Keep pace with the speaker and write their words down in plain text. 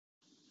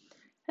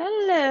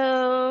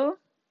Hello.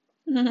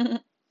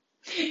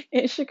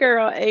 It's your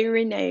girl, A.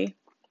 Renee.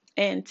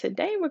 And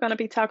today we're going to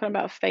be talking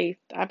about faith.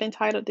 I've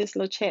entitled this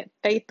little chat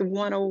Faith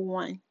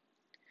 101.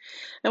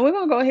 And we're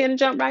going to go ahead and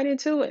jump right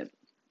into it.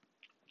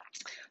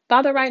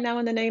 Father, right now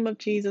in the name of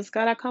Jesus,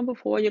 God, I come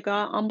before you,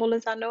 God, humble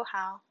as I know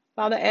how.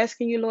 Father,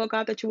 asking you, Lord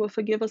God, that you will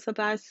forgive us of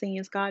our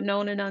sins, God,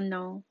 known and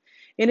unknown.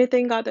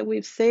 Anything, God, that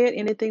we've said,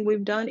 anything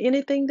we've done,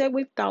 anything that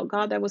we've thought,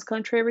 God, that was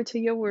contrary to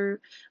your word,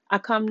 I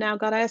come now,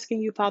 God,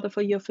 asking you, Father,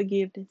 for your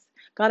forgiveness.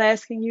 God,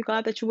 asking you,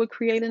 God, that you would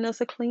create in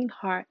us a clean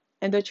heart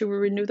and that you will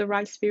renew the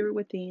right spirit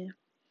within.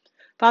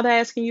 Father,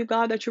 asking you,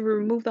 God, that you will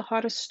remove the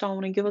heart of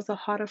stone and give us a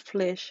heart of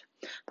flesh.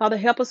 Father,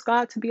 help us,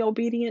 God, to be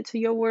obedient to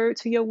your word,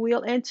 to your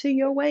will, and to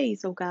your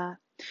ways, oh God.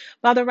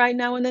 Father, right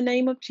now in the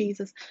name of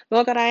Jesus,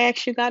 Lord God, I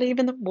ask you, God,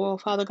 even the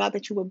world, Father God,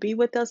 that you will be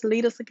with us,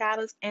 lead us, guide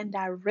us, and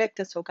direct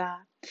us, oh God.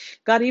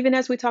 God, even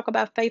as we talk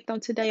about faith on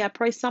today, I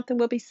pray something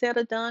will be said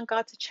or done,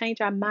 God, to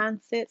change our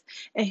mindsets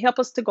and help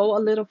us to go a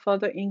little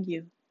further in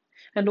you.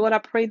 And Lord, I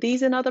pray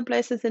these and other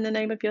blessings in the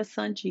name of your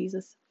Son,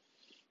 Jesus.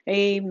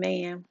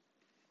 Amen.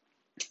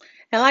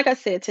 And like I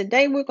said,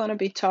 today we're going to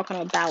be talking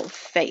about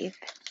faith.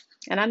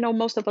 And I know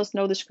most of us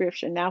know the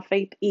scripture. Now,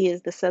 faith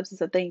is the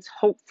substance of things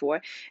hoped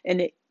for and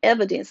the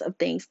evidence of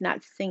things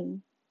not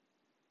seen.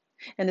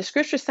 And the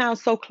scripture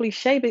sounds so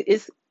cliche, but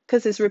it's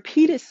because it's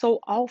repeated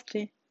so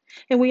often.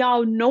 And we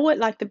all know it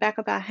like the back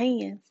of our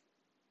hands.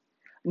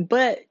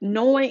 But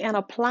knowing and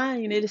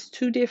applying it is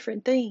two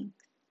different things.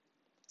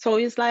 So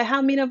it's like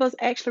how many of us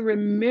actually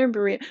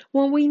remember it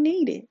when we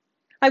need it?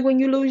 Like when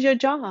you lose your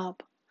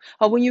job,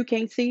 or when you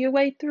can't see your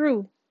way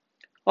through,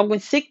 or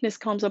when sickness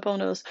comes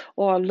upon us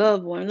or a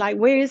loved one. Like,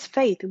 where is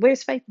faith?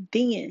 Where's faith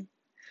then?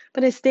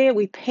 But instead,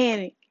 we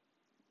panic.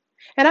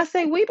 And I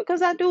say we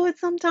because I do it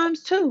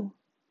sometimes too.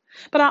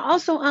 But I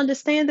also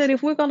understand that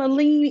if we're going to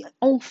lean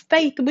on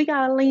faith, we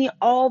got to lean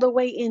all the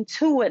way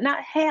into it,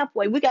 not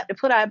halfway. We got to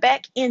put our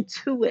back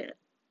into it.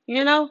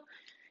 You know,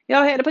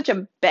 y'all had to put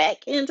your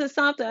back into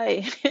something.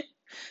 Hey,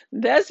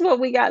 that's what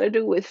we got to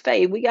do with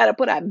faith. We got to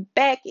put our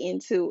back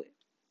into it.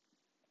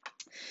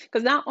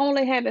 Because not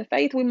only having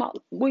faith,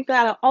 we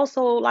gotta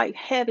also like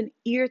have an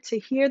ear to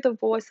hear the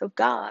voice of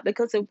God.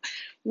 Because if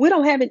we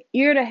don't have an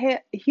ear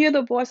to hear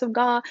the voice of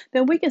God,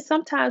 then we can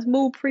sometimes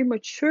move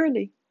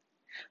prematurely.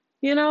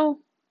 You know,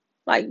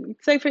 like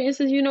say for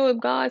instance, if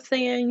God's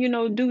saying,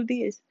 do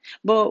this,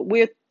 but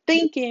we're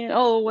thinking,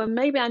 oh well,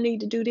 maybe I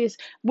need to do this.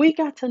 We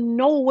got to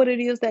know what it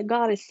is that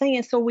God is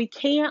saying, so we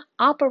can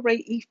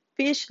operate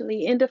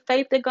efficiently in the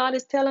faith that God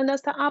is telling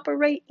us to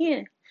operate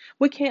in.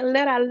 We can't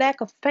let our lack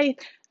of faith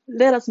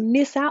let us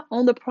miss out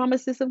on the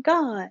promises of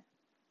God.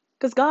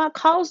 Because God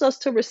calls us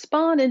to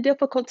respond in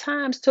difficult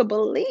times to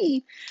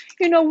believe,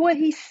 what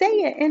He's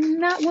saying and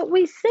not what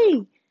we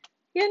see,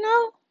 you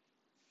know?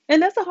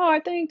 And that's a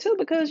hard thing too,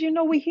 because,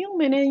 we're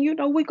human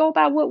and, we go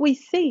by what we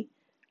see.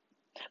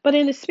 But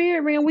in the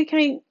spirit realm, we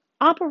can't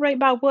operate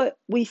by what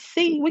we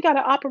see. We got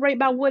to operate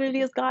by what it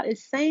is God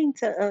is saying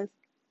to us.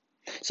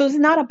 So it's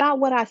not about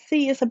what I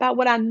see, it's about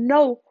what I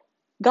know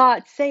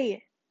God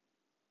said.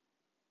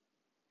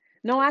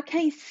 No, I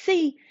can't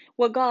see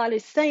what God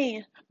is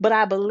saying, but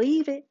I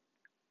believe it.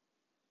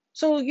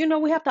 So,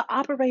 we have to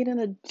operate in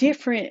a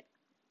different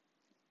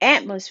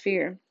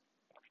atmosphere.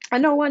 I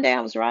know one day I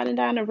was riding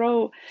down the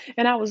road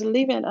and I was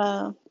leaving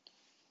a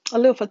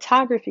little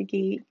photography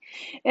gig.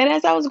 And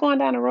as I was going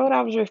down the road,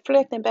 I was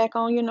reflecting back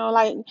on,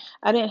 like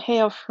I didn't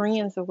have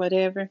friends or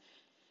whatever.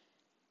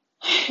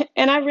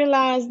 And I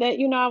realized that,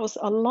 I was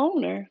a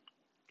loner.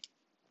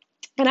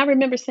 And I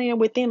remember saying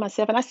within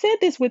myself, and I said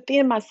this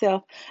within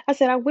myself, I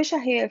said, I wish I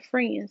had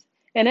friends.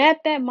 And at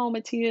that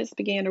moment, tears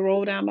began to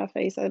roll down my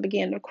face. I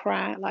began to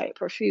cry like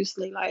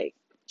profusely, like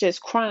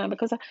just crying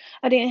because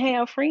I didn't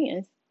have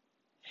friends.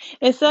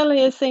 And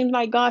suddenly it seemed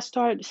like God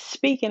started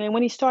speaking. And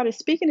when He started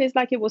speaking, it's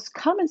like it was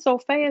coming so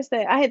fast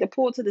that I had to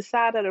pull to the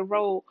side of the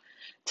road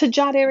to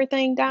jot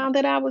everything down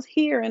that I was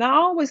hearing. I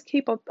always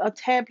keep a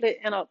tablet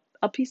and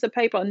a piece of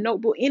paper, a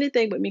notebook,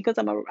 anything with me because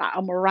I'm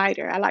a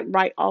writer. I like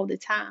write all the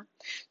time.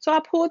 So I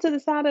pulled to the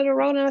side of the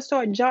road and I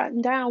started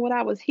jotting down what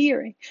I was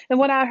hearing. And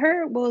what I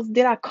heard was,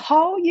 did I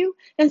call you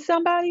and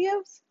somebody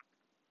else?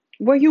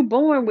 Were you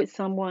born with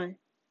someone?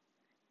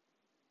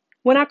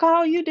 When I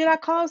call you, did I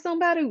call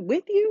somebody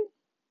with you?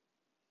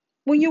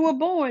 When you were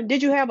born,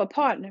 did you have a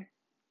partner?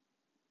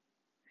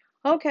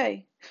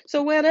 Okay.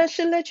 So, well, that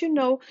should let you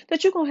know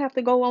that you're going to have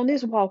to go on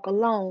this walk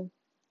alone.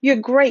 You're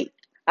great.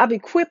 I've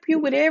equipped you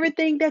with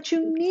everything that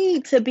you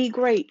need to be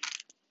great.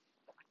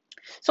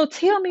 So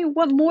tell me,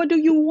 what more do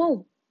you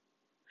want?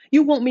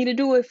 You want me to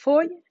do it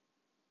for you?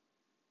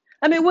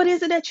 I mean, what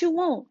is it that you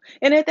want?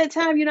 And at that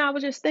time, I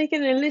was just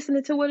thinking and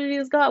listening to what it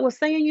is God was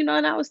saying,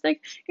 and I was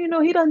thinking, He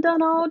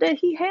done all that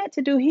He had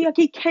to do.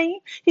 He came,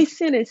 He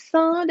sent His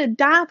Son to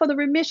die for the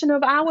remission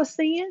of our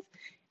sins.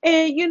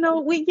 And,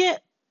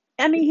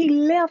 He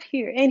left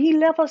here and He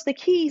left us the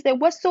keys that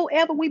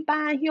whatsoever we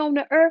bind here on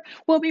the earth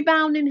will be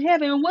bound in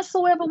heaven. And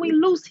whatsoever we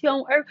loose here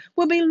on earth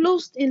will be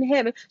loosed in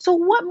heaven. So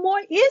what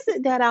more is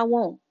it that I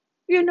want?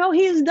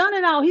 He has done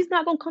it all. He's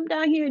not going to come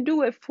down here and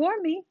do it for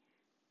me.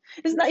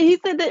 It's not, he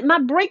said that my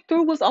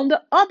breakthrough was on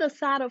the other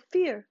side of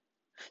fear.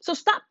 So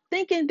stop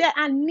thinking that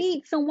I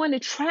need someone to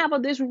travel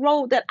this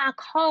road that I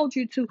called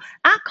you to.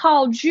 I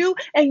called you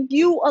and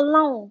you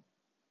alone.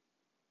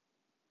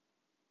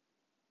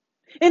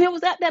 And it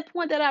was at that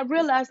point that I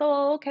realized,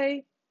 oh,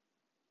 okay,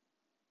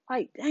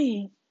 like,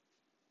 dang.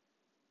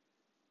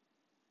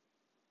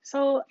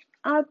 So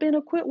I've been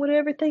equipped with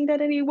everything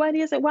that I need. What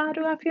is it? Why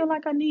do I feel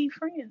like I need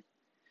friends?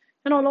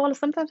 Lord,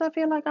 sometimes I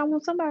feel like I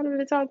want somebody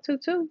to talk to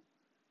too.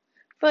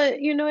 But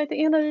at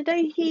the end of the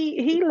day,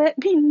 he let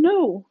me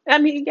know. I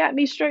mean, he got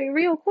me straight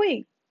real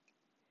quick.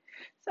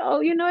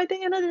 So, at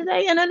the end of the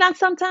day, and then I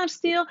sometimes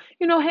still,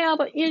 have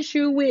an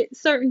issue with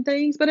certain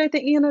things, but at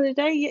the end of the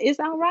day,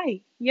 it's all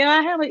right. Yeah,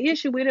 I have an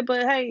issue with it,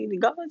 but hey,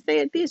 God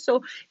said this,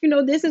 so,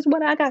 this is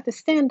what I got to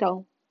stand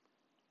on.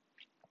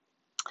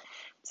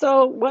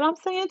 So, what I'm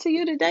saying to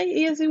you today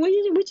is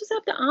we just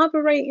have to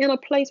operate in a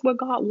place where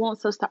God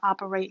wants us to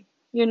operate.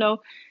 You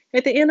know,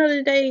 at the end of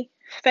the day,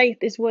 faith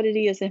is what it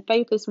is, and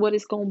faith is what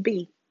it's going to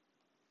be.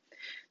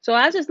 So,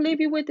 I just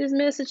leave you with this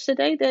message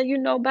today that,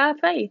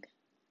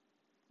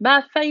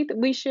 by faith,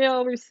 we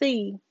shall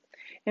receive.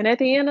 And at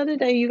the end of the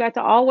day, you got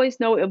to always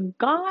know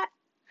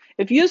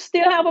if you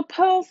still have a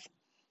pulse,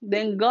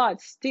 then God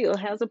still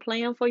has a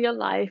plan for your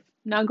life.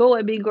 Now go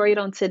and be great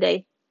on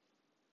today.